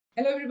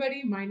Hello, everybody.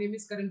 My name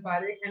is Karan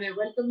Parekh, and I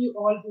welcome you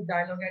all to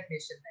Dialogue at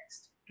Nation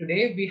Next.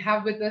 Today, we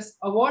have with us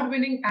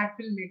award-winning ad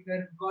filmmaker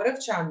Gaurav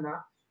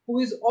Chanana, who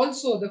is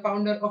also the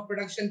founder of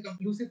production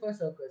company Lucifer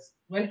Circus.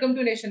 Welcome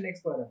to Nation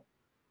Next, Gaurav.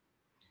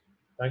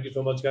 Thank you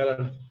so much,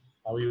 Karan.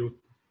 How are you?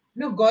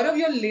 Now, Gaurav,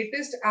 your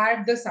latest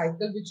ad, The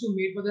Cycle, which you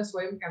made for the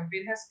Swayam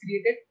campaign, has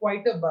created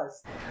quite a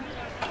buzz.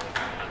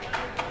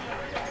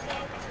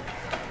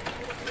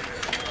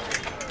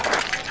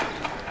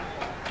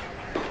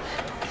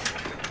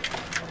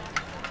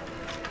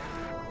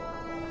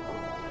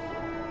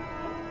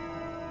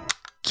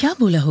 क्या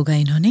बोला होगा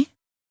इन्होंने?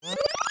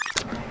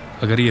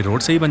 अगर ये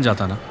road से ही बन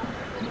जाता ना,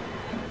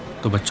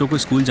 तो बच्चों को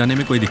स्कूल जाने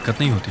में कोई दिक्कत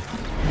नहीं होती।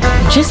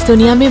 जिस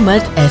दुनिया में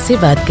मर्द ऐसे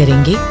बात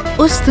करेंगे,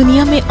 उस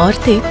दुनिया में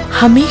औरतें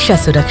हमेशा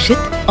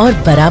सुरक्षित और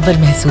बराबर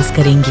महसूस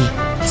करेंगी।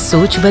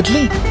 सोच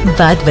बदले,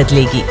 बात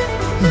बदलेगी।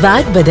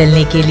 बात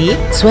बदलने के लिए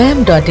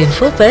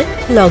swayam.info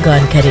पर लॉग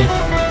ऑन करें।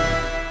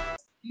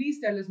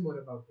 Please tell us more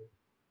about it.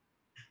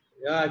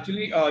 Yeah,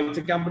 actually,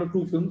 it's a campaign of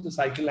two films, The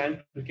Cycle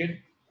and Cricket.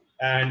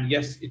 And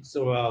yes, it's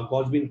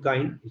God's been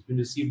kind. It's been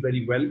received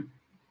very well.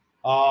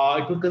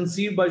 It was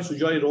conceived by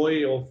Sujoy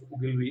Roy of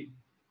Ogilvy,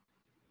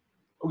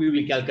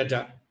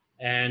 Calcutta.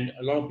 And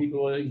a lot of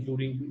people,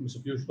 including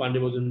Mr. Piyush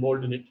Pandey, was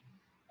involved in it.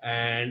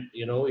 And,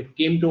 it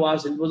came to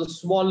us. It was a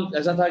small,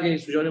 ऐसा था कि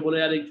सुजॉय ने बोला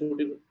यार एक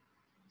छोटी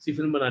सी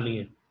film बनानी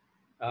है.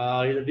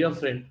 He's a dear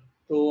friend.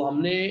 तो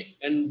हमने,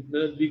 and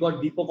we got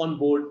Deepak on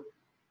board.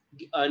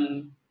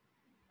 And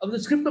अब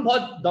स्क्रिप्ट में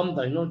बहुत दम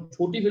था,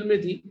 छोटी फिल्में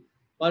थी,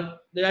 but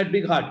they had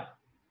big heart.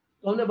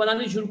 तो हमने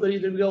बनानी शुरू करी.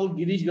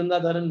 Girish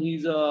Gangadharan, he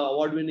is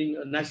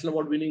national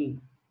award winning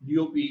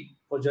DOP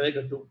for जय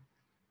गट्टू.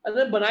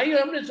 अरे बनाई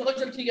है हमने, सोचा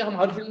चल ठीक है हम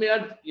हर फिल्म में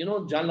यार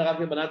जान लगा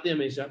के बनाते हैं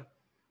हमेशा.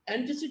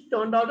 And just it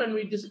turned out and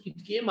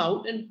it came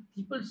out and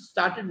people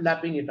started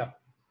lapping it up.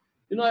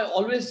 I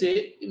always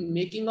say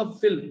making a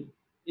film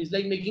is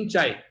like making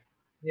chai.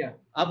 Yeah.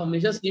 आप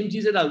हमेशा सेम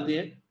चीजें डालते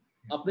हैं,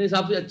 अपने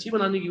हिसाब से अच्छी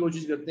बनाने की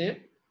कोशिश करते हैं,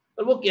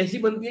 पर वो कैसी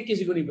बनती है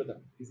किसी को नहीं पता.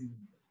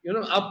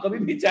 आप कभी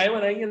भी चाय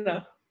बनाएंगे ना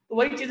तो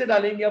वही चीजें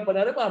डालेंगे आप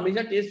बना रहे, पर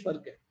हमेशा टेस्ट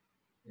फर्क है.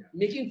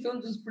 Making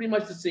films is pretty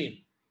much the same,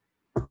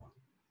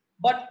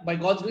 but by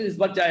God's grace इस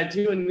बार चाय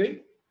अच्छी बन गई.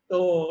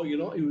 तो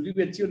यूजुअली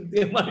भी अच्छी बनती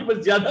है, हमारी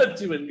बस ज्यादा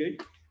अच्छी बन गई.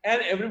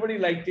 And everybody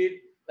liked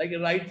it, like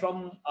right from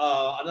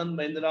Anand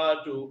Mahindra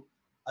to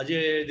Ajay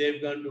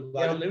Devgan to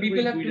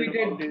people have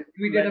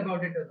tweeted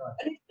about it a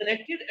lot. And it's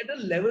connected at a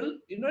level,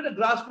 at a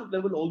grassroots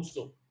level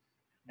also.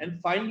 And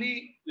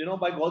finally,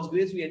 by God's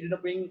grace, we ended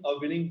up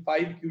winning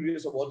 5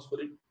 Curious Awards for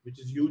it,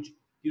 which is huge.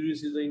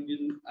 Curious is the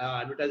Indian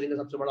advertising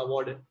सबसे बड़ा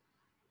award है.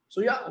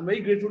 So yeah, I'm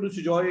very grateful to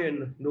Sujoy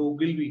and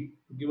Ogilvy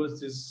to give us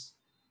this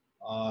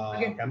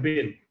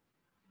campaign.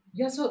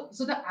 Yeah,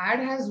 so the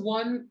ad has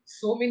won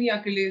so many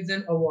accolades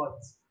and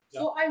awards.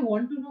 So I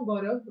want to know,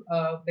 Gaurav,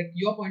 like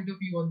your point of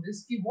view on this.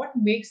 What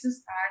makes this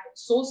ad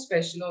so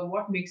special, or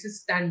what makes it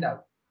stand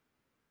out?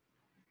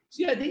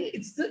 See, I think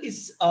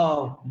it's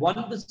one,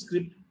 the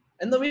script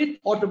and the way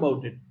it thought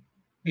about it,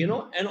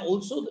 and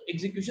also the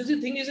execution. The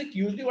thing is, like,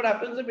 usually what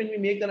happens is when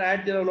we make an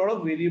ad, there are a lot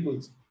of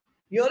variables.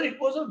 Here, it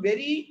was a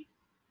very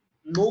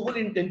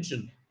noble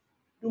intention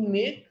to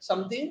make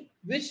something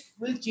which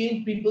will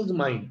change people's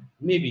mind,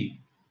 maybe.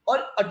 Or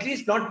at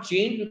least not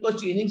change,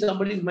 because changing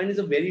somebody's mind is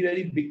a very,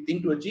 very big thing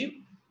to achieve.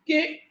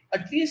 Okay,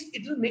 at least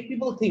it will make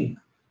people think.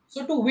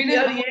 So to win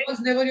an award was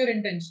never your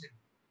intention?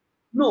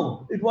 No,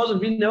 it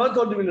wasn't. We never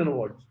thought to win an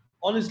award,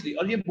 honestly.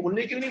 और ये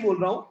बोलने के लिए नहीं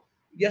बोल रहा हूँ.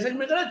 जैसा कि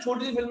मैं कहा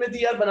छोटी सी फिल्में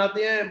थी यार,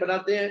 बनाते हैं.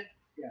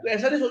 तो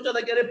ऐसा नहीं सोचा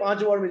था कि अरे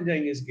 5 अवार्ड मिल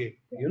जाएंगे इसके,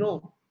 तो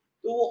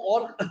वो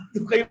और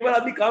तो कई बार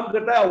आदमी काम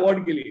करता है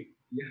अवार्ड के लिए.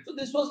 So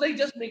this was like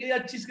just make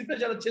अच्छी स्क्रिप्ट है,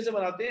 चल अच्छे से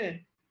बनाते हैं,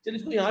 चल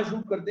इसको यहाँ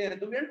शूट करते हैं.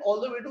 तो we went all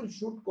the way to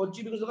shoot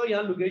Kochi because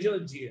यहाँ लोकेशन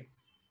अच्छी है.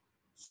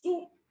 So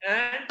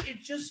and it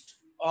just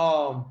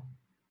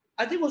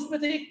I think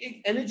उसमें थे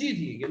एक एनर्जी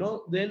थी,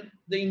 then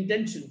the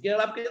intention कि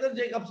अगर आप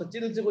कहते हैं आप सच्चे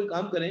दिल से कोई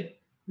काम करें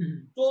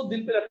तो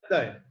दिल पे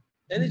लगता है.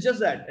 And it's just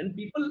that, and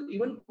people,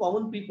 even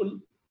common people,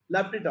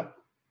 lapped it up.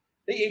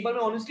 एक बार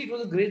में honestly it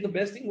was the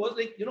best thing was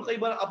like कई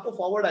बार आपको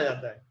forward आ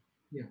जाता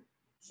है.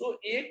 So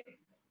एक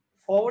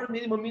फॉरवर्ड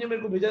मेरी मम्मी ने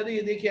मेरे को भेजा था,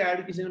 ये देखिए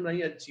ऐड किसी ने बनाई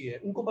है, अच्छी है.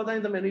 उनको पता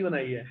नहीं था मैंने ही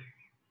बनाई है.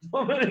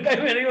 तो मैंने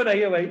कहा मैंने ही बनाई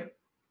है भाई.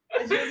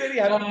 ऐसे मेरी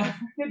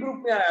हैप्पी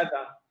ग्रुप में आया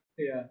था.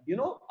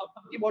 अब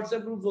सबके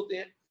व्हाट्सएप ग्रुप्स होते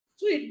हैं.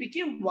 So it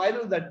became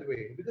viral that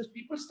way because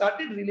people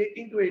started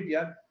relating to it.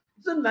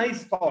 It's a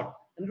nice thought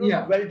and it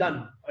was well done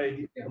by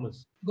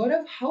Thomas.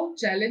 Gaurav, how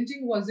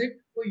challenging was it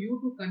for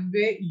you to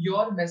convey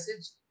your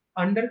message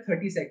under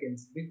 30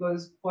 seconds?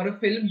 Because for a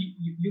film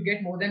you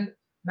get more than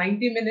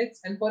 90 minutes,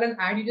 and for an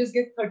ad you just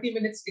get 30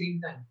 minutes screen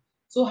time.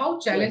 So how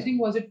challenging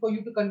was it for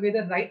you to convey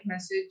the right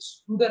message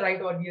to the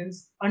right audience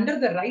under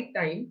the right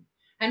time,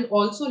 and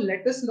also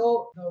let us know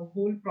the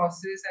whole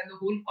process and the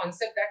whole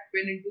concept that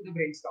went into the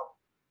brainstorm?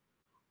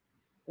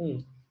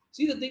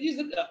 See, the thing is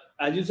that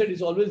as you said,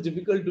 it's always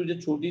difficult to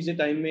just छोटी से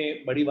time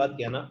में बड़ी बात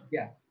कहना.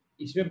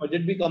 इसमें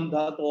budget भी कम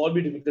था तो और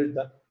भी डिफिकल्ट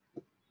था.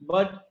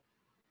 But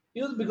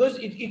because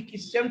it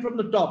stemmed from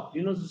the top,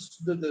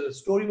 the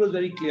story was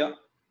very clear.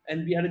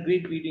 and we had a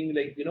great meeting.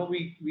 Like, you know,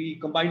 we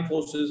combined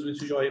forces with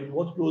Sujoy.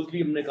 बहुत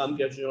closely हमने काम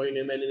किया Sujoy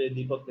ने, मैंने,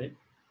 दीपक ने,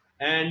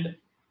 and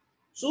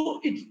so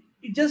it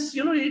just,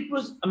 you know, it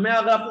was, मैं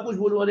अगर आपको कुछ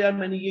बोलूँ अरे यार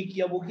मैंने ये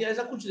किया वो किया,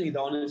 ऐसा कुछ नहीं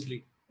था honestly.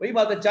 वही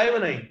बात है, चाय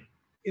बनाई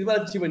इस बार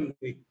अच्छी बन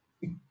गई.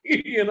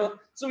 You know,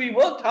 so we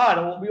worked hard,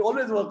 we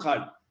always work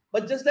hard,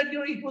 but just that, you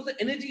know, it was the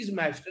energies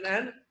matched,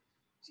 and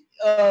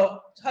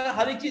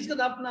हर एक चीज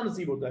का अपना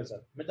नसीब होता है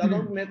सर. मैं चाहता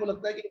हूँ, मेरे को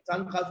लगता है कि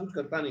इंसान खास कुछ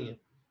करता नहीं है,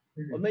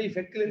 और मैं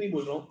इफेक्ट के लिए नहीं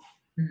बोल रहा हूँ,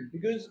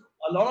 because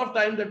a lot of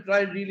times that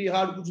tried really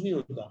hard कुछ नहीं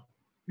होता,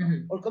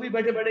 और कभी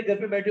बैठे बैठे घर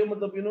पे बैठे हो,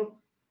 मतलब, you know,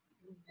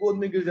 गोद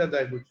में गिर जाता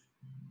है कुछ,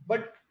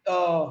 but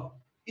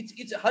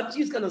it's हर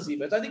चीज का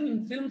नसीब है. So I think in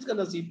films का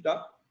नसीब था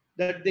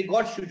that they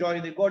got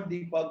Sujoy, they got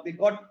Deepak, they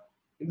got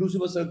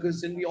Lucifer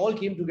Circus, and we all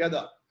came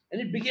together,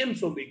 and it became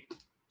so big.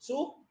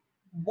 So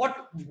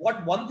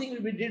what one thing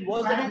we did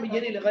was that हमें ये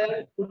नहीं लगा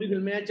यार छोटी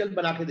फिल्में हैं, चल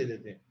बना के दे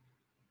देते हैं.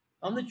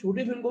 हमने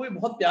छोटी फिल्म को भी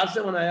बहुत प्यार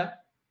से बनाया,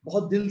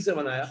 बहुत दिल से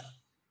बनाया.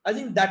 I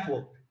think that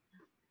worked.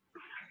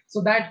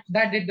 So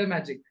that did the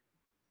magic,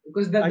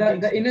 because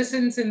the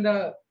innocence in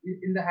the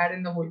had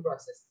in the whole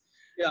process.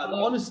 Yeah, the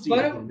honesty.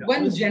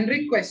 One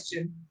generic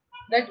question,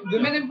 that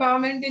women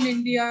empowerment in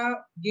India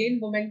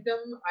gained momentum,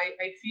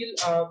 I feel,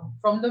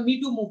 from the Me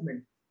Too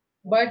movement.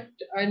 But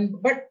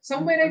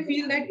somewhere I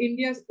feel that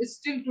India is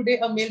still today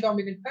a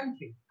male-dominant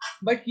country.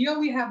 But here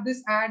we have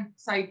this ad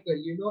cycle,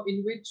 you know,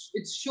 in which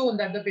it's shown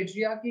that the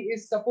patriarchy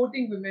is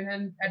supporting women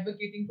and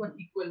advocating for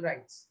equal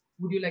rights.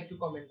 Would you like to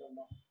comment on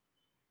that?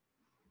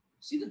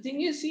 See, the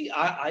thing is,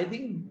 I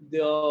think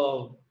the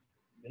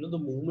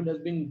movement has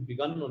been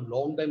begun a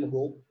long time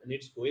ago, and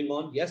it's going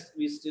on. Yes,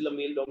 we're still a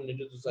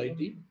male-dominated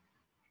society,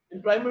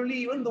 and primarily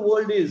even the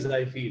world is,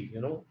 I feel,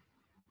 you know.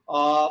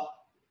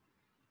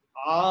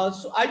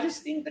 So I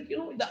just think that, you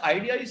know, the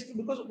idea is to,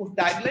 because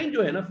tagline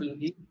जो है ना film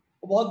की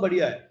वो बहुत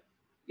बढ़िया है,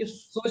 कि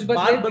सोच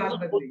बदले,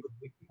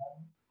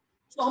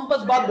 तो हम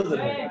बस बात बदल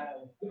रहे हैं,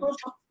 because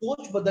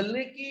सोच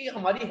बदलने की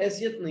हमारी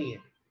हैसियत नहीं है.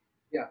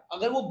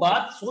 अगर वो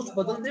बात सोच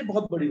बदल दे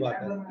बहुत बड़ी बात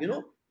है, you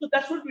know. So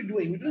that's what we're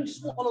doing. We're doing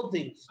smaller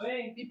things.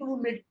 People who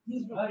make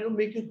things, you know,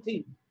 make you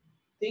think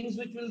things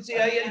which will say,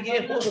 "यार ये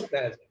हो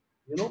सकता है,"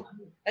 you know,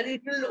 and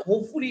it will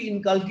hopefully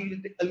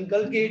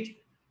inculcate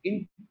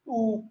into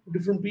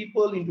different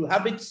people, into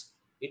habits,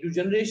 into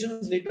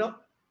generations later.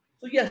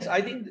 So yes, I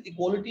think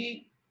equality,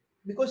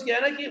 because क्या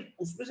है ना कि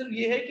उसमें सिर्फ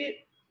ये है कि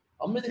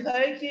हमने देखा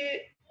है कि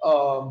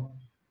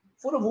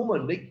for a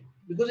woman, like,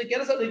 because ये क्या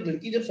है ना सर, एक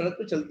लड़की जब सड़क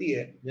पे चलती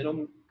है, you know,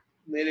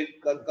 मेरे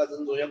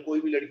कजन हो या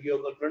कोई भी लड़की हो,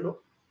 गर्लफ्रेंड हो,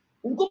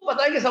 उनको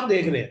पता है कि सब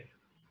देख रहे हैं,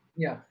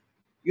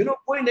 you know,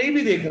 कोई नहीं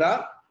भी देख रहा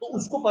तो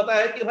उसको पता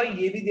है कि भाई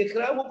ये भी देख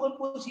रहा है,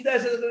 वो सीधा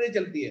ऐसे करके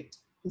चलती है,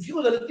 उसकी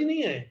कोई गलती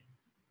नहीं है,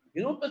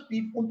 you know,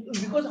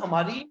 because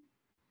हमारी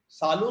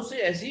सालों से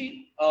ऐसी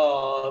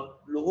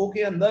लोगों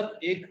के अंदर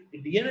एक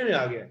डीएनए में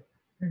आ गया है,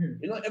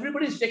 you know,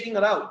 everybody is checking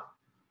around,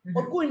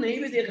 और कोई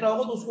नहीं भी देख रहा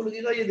होगा तो उसको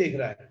लगेगा ये देख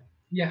रहा है,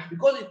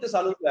 because इतने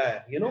सालों से आया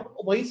है, you know.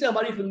 वहीं से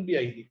हमारी फिल्म भी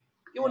आई थी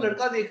कि वो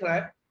लड़का देख रहा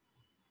है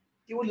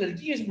कि वो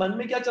लड़की के मन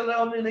में क्या चल रहा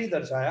है, हमने नहीं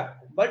दर्शाया,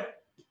 बट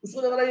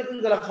उसको लग रहा है ये कुछ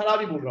गलत खराब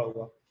ही बोल रहा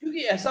होगा, क्योंकि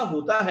ऐसा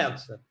होता है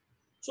अक्सर.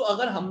 सो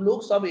अगर हम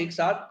लोग सब एक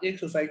साथ एक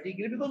सोसाइटी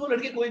के लिए, बिकॉज वो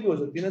लड़की कोई भी हो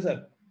सकती है ना सर,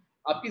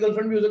 आपकी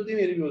गर्लफ्रेंड भी हो सकती है,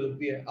 मेरी भी हो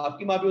सकती है,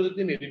 आपकी माँ भी हो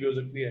सकती है, मेरी भी हो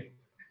सकती है,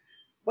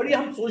 बट ये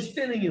हम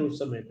सोचते नहीं है उस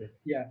समय पे.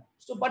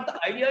 So but the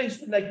idea is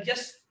to like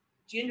just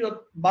change,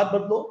 बात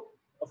बदलो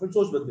और फिर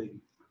सोच बदलेगी.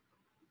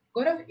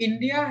 Gaurav,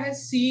 India has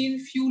seen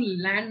few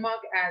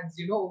landmark ads,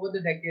 you know, over the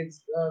decades,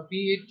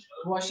 be it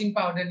washing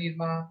powder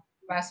Nirma,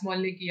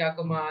 Pasmol ne kiya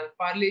kamal,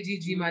 Parle ji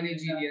ji mane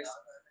genius.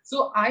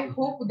 So I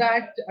hope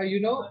that, you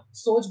know,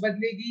 soch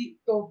badlegi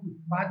to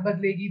baat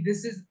badlegi.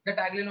 This is the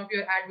tagline of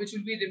your ad, which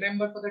will be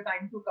remembered for the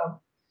time to come.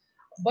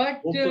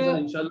 But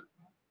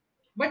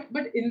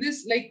but in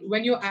this, like,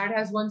 when your ad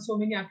has won so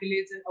many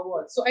accolades and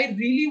awards, so I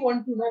really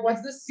want to know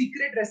what's the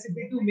secret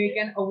recipe to make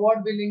an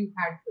award-winning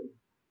ad film.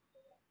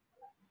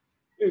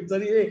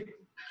 Sir ये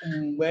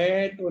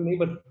मैं तो नहीं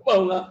बता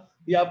पाऊंगा,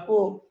 ये आपको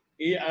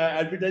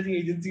advertising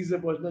agency से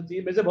पूछना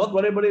चाहिए. वैसे बहुत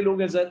बड़े बड़े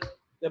लोग हैं sir,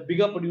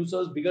 bigger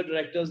producers, bigger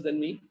directors than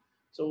me.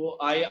 So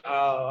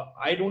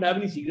I don't have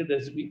any secret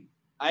recipe.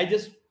 I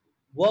just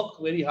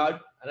work very hard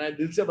and I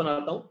दिल से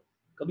बनाता हूँ.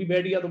 कभी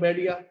बैठ गया तो बैठ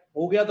गया,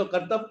 हो गया तो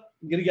करतब,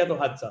 गिर गया तो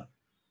हादसा.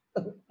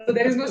 So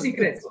there is no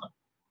secret.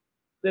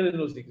 There is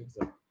no secret,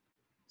 sir.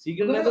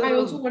 I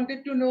also wanted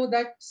to know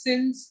that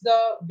since the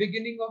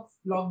beginning of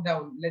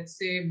lockdown, let's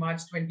say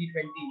March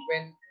 2020,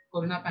 when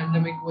Corona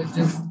pandemic was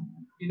just,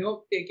 you know,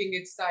 taking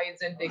its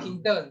sides and taking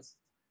turns,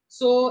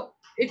 so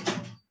it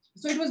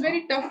was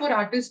very tough for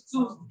artists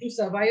to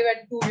survive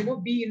and to, you know,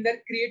 be in their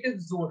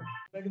creative zone.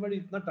 But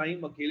इतना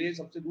time अकेले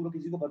सबसे दूर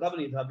किसी को पता भी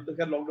नहीं था. अभी तो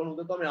खैर लॉकडाउन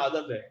होता तो हमें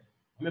आदत है,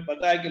 हमें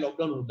पता है कि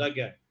लॉकडाउन होता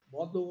क्या है.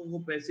 बहुत लोगों को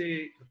पैसे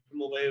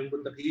खत्म हो गए, उनको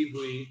तकलीफ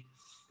हुई,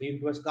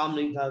 इनके पास काम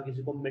नहीं था,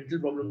 किसी को mental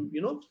problem,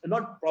 you know,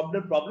 not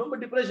problem but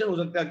depression हो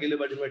सकता है अकेले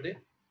बैठे बैठे.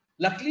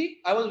 Luckily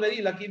I was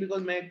very lucky,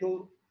 because मैं तो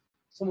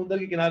समुद्र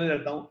के किनारे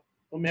रहता हूँ,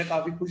 तो मैं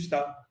काफी खुश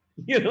था,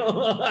 you know.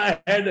 I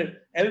had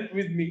help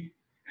with me.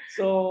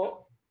 So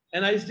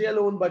and I stay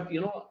alone, but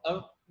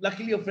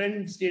luckily a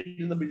friend stayed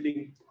in the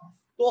building.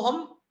 तो हम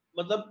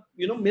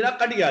मतलब मेरा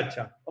कट गया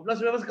अच्छा अपना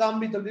मेरे पास काम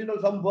भी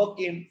था, some work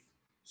came,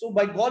 so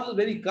by God was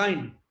very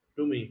kind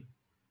to me.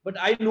 But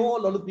I know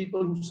a lot of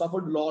people who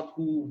suffered a lot,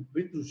 who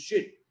went through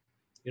shit,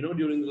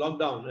 during the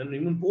lockdown and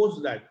even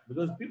post that,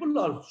 because people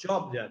are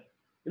shocked that,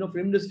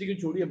 film industry की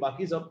छोड़िए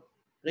बाकी सब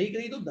कहीं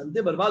कहीं तो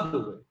धंधे बर्बाद हो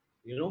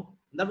गए,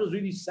 that was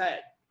really sad.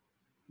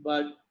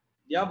 But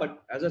yeah,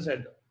 but as I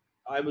said,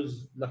 I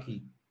was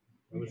lucky.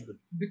 I was good.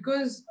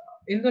 Because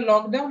in the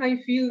lockdown,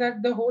 I feel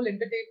that the whole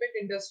entertainment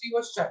industry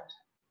was shut.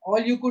 All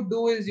you could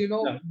do is,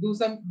 Yeah.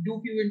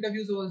 do few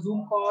interviews over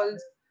Zoom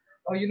calls,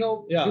 or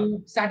Yeah.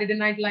 do Saturday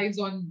Night Lives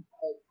on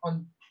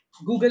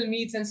Google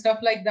Meets and stuff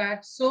like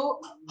that.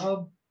 So,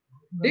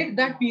 did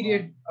that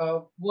period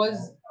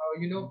was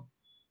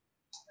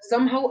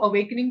somehow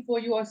awakening for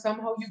you, or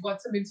somehow you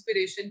got some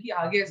inspiration कि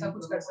आगे ऐसा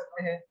कुछ कर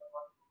सकते हैं?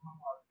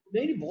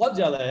 नहीं, बहुत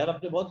ज्यादा यार,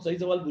 आपने बहुत सही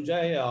सवाल पूछा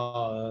है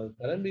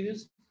करण,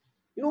 बिकॉज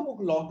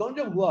लॉकडाउन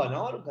जब हुआ ना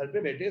और घर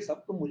पे बैठे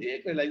सब, तो मुझे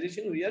एक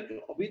रियलाइजेशन हुई है कि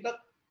अभी तक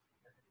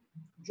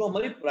जो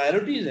हमारी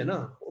प्रायोरिटीज है ना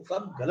वो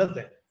सब गलत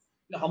है.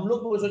 हम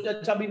लोग को सोचा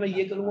अच्छा भी मैं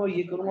ये करूंगा,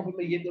 ये करूंगा, फिर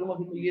मैं ये करूंगा,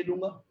 फिर मैं ये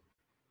दूंगा.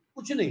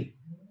 कुछ नहीं,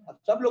 अब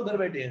सब लोग घर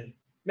बैठे हैं.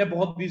 मैं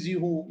बहुत बिजी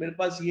हूँ, मेरे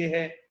पास ये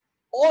है,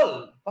 all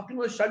fucking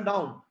was shut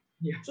down.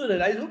 So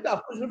realise हो कि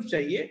आपको सिर्फ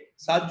चाहिए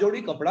 7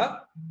 जोड़ी कपड़ा,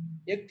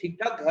 एक ठीक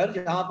ठाक घर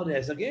जहाँ पर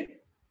रह सके,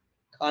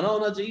 खाना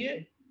होना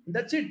चाहिए,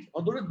 दैट्स इट.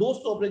 और थोड़े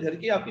दोस्त हो अपने घर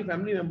के, आपकी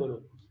फैमिली मेंबर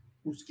हो.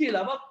 उसके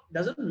अलावा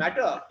doesn't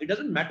matter, it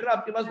doesn't matter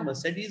आपके पास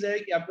मर्सिडीज है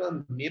कि आपके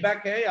पास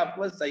मेबैक है या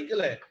आपके पास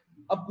साइकिल है,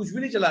 आप कुछ भी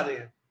नहीं चला रहे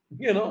हैं,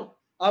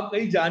 आप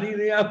कहीं जा नहीं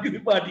रहे हैं, आप किसी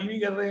पार्टी नहीं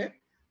कर रहे हैं,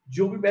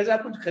 जो भी पैसा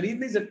आप कुछ खरीद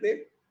नहीं सकते,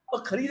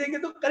 और खरीदेंगे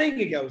तो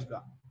करेंगे क्या उसका?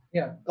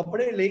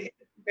 कपड़े लेके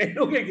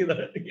पहनोगे किधर?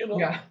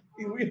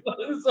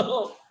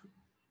 So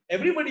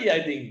everybody I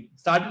think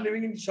started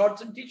living in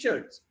shorts and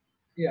t-shirts.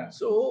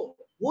 So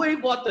वो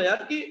एक बात है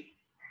यार कि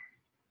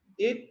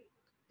एक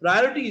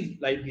प्रायोरिटीज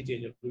लाइफ की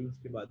चेंज हुई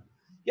उसके बाद.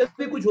 या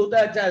फिर कुछ होता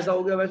है, अच्छा ऐसा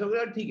हो गया वैसा हो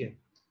गया, ठीक है,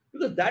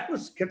 बिकॉज दैट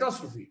वाज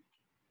कैटास्ट्रोफी.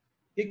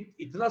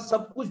 इतना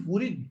सब कुछ,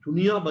 पूरी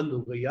दुनिया बंद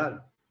हो गई यार,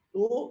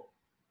 तो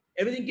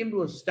everything came to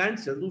a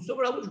standstill. दूसरा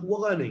बड़ा कुछ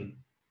हुआ नहीं.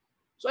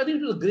 सो I think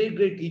it was a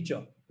great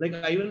teacher. Like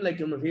I even like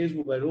on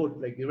Facebook I wrote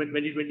like when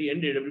 2020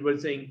 ended, everybody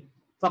saying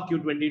fuck you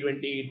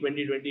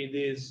 2020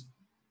 this,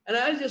 and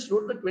I just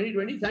wrote that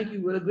 2020 thank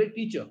you, you were a great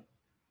teacher.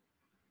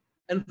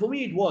 And for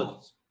me it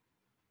was,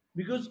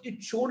 because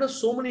it showed us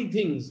so many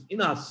things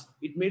in us.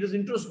 It made us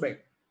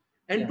introspect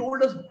and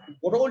told us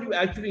what all you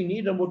actually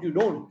need and what you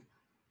don't.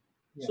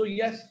 So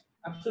yes,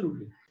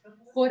 absolutely.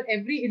 For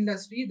every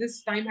industry, this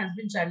time has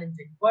been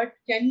challenging. But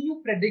can you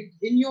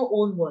predict, in your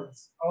own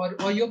words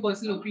or your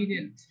personal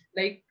opinion,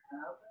 like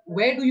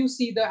where do you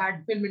see the ad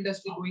film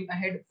industry going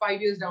ahead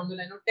 5 years down the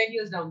line or 10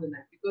 years down the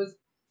line? Because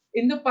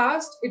in the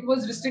past, it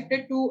was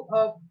restricted to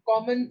a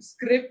common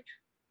script,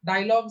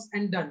 dialogues,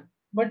 and done.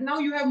 But now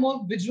you have more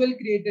visual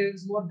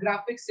creatives, more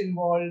graphics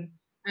involved,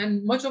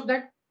 and much of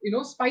that,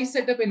 spice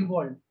setup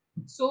involved.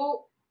 So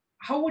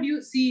how would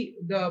you see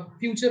the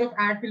future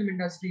of ad film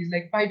industries,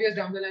 like 5 years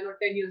down the line or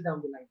 10 years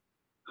down the line?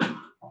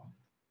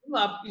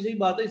 आपकी सही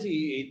बात है.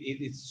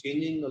 It's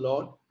changing a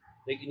lot.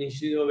 Like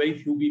initially there were very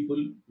few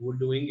people who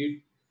were doing it.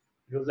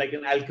 It was like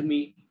an alchemy.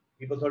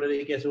 People thought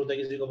that कैसे होता है,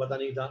 किसी को पता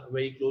नहीं था.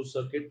 Very closed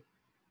circuit.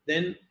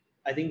 Then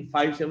I think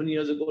 5-7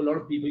 years ago, a lot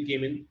of people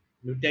came in.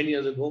 10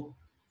 years ago.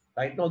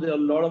 Right now there are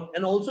a lot of,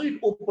 and also it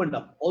opened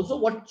up. Also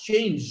what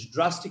changed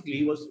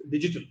drastically was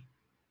digital.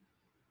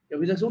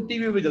 अभी तक सब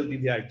TV पे चलती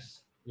थी ads,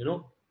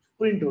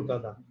 print होता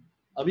था.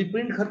 अभी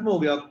print खत्म हो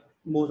गया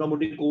मोटा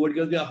मोटी कोविड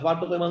के, अखबार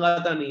तो कोई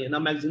मंगाता नहीं है ना,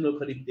 मैगजीन लोग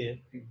खरीदते हैं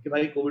कि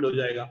भाई कोविड हो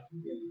जाएगा.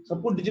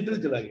 सब कुछ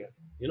डिजिटल चला गया.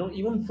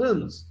 Even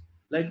films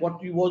like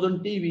what was on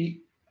TV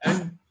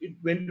and it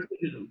went to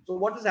digital. So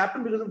what has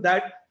happened because of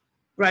that,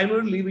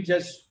 primarily, which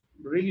has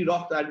really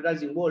rocked the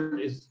advertising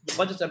world, is the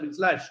budgets have been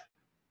slashed.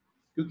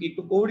 क्योंकि एक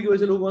तो Covid की वजह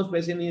से लोगों के पास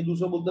पैसे नहीं है,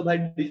 दूसरा बोलते भाई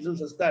डिजिटल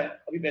सस्ता है,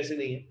 अभी पैसे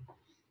नहीं है.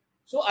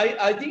 So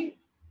I think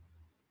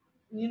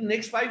in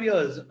next 5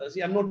 years,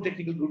 see, I'm not a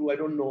technical guru, I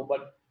don't know,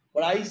 but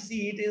what I see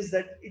it is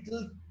that it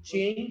will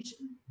change.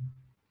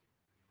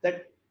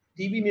 That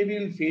TV maybe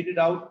will fade it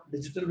out,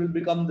 digital will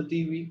become the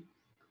TV.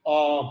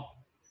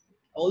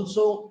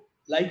 Also,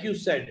 like you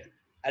said,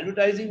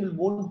 advertising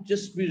won't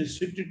just be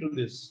restricted to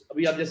this.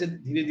 अभी आप जैसे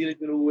धीरे धीरे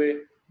शुरू हुए,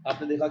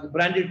 आपने देखा कि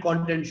ब्रांडेड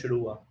कंटेंट शुरू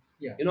हुआ.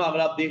 अगर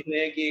आप देख रहे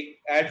हैं कि एक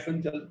एड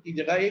फिल्म की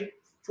जगह एक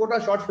छोटा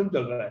शॉर्ट फिल्म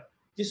चल रहा है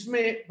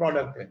जिसमें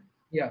प्रोडक्ट है.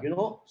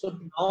 So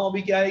now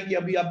अभी क्या है कि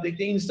अभी आप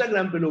देखते हैं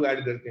इंस्टाग्राम पे लोग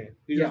ऐड करते हैं,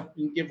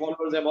 इनके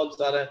फॉलोअर्स है बहुत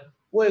सारा,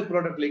 वो एक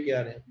प्रोडक्ट लेके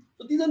आ रहे हैं.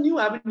 So these are new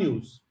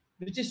avenues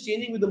which is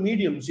changing with the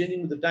medium,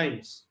 changing with the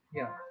times.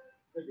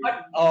 But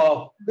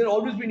there will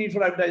always be need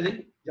for advertising.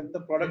 जब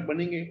तक प्रोडक्ट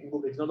बनेंगे उनको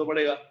बेचना तो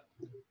पड़ेगा.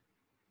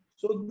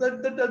 So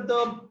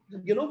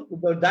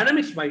the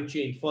dynamics might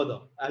change further.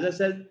 As I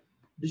said,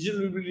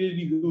 digital will be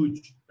really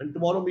huge, and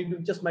tomorrow we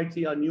just might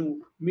see a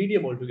new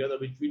medium altogether,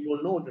 which we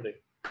don't know today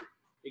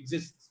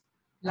exists.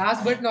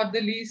 Last but not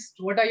the least,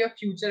 what are your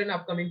future and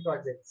upcoming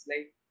projects?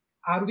 Like,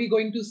 Are we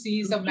going to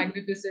see some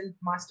magnificent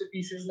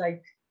masterpieces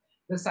like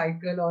The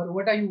Cycle, or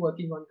what are you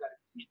working on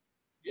currently?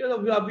 Yeah,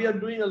 we are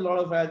doing a lot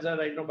of ads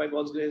right now by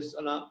God's grace.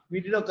 And,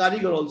 we did a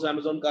Karigar also,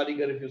 Amazon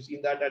Karigar. If you've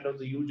seen that, that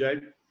was a huge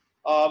ad.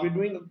 We're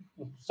doing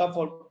stuff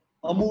for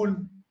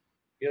Amul.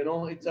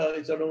 It's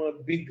a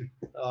big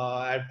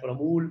ad for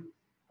Amul.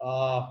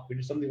 We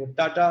did something for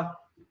Tata.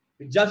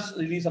 We just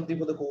released something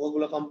for the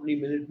Coca-Cola company,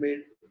 Minute Maid.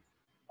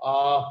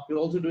 We're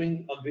also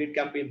doing a great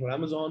campaign for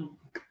Amazon.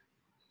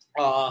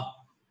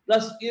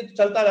 Plus, it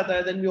chalta rehta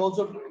hai. Then we're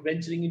also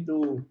venturing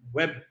into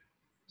web.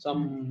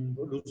 Some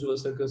producer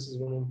circus is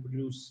going to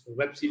produce a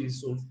web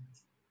series soon.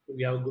 So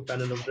we have a good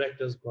panel of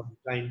directors got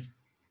client.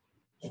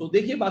 So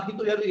देखिए बाकी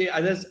तो यार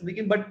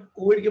लेकिन but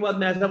Covid के बाद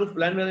में ऐसा कुछ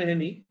प्लान मैंने है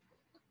नहीं.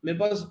 मेरे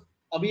पास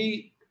अभी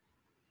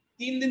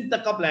 3 दिन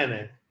तक का प्लान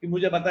है कि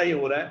मुझे पता ये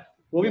हो रहा है.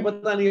 वो भी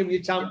पता नहीं है,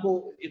 ये शाम को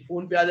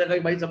फोन पे आ जाएगा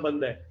कि भाई सब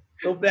बंद है,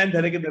 तो प्लान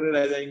धरे के धरे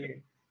रह जाएंगे.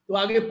 तो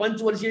आगे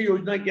पंचवर्षीय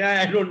योजना क्या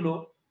है, I don't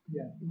know.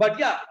 But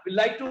yeah, we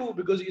like to,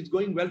 because it's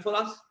going well for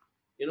us.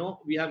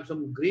 We have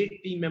some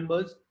great team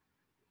members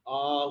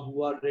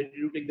who are ready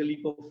to take the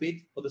leap of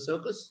faith for the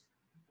circus.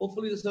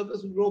 Hopefully the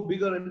circus will grow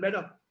bigger and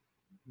better.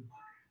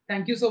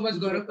 Thank you so much,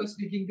 Gaurav, for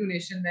speaking to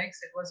Nation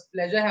Next. It was a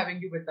pleasure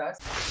having you with us.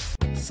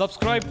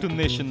 Subscribe to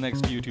Nation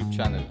Next YouTube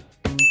channel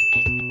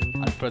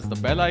and press the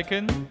bell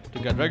icon to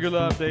get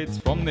regular updates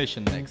from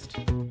Nation Next.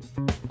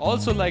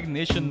 Also like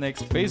Nation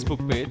Next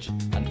Facebook page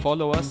and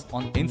follow us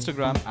on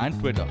Instagram and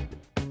Twitter.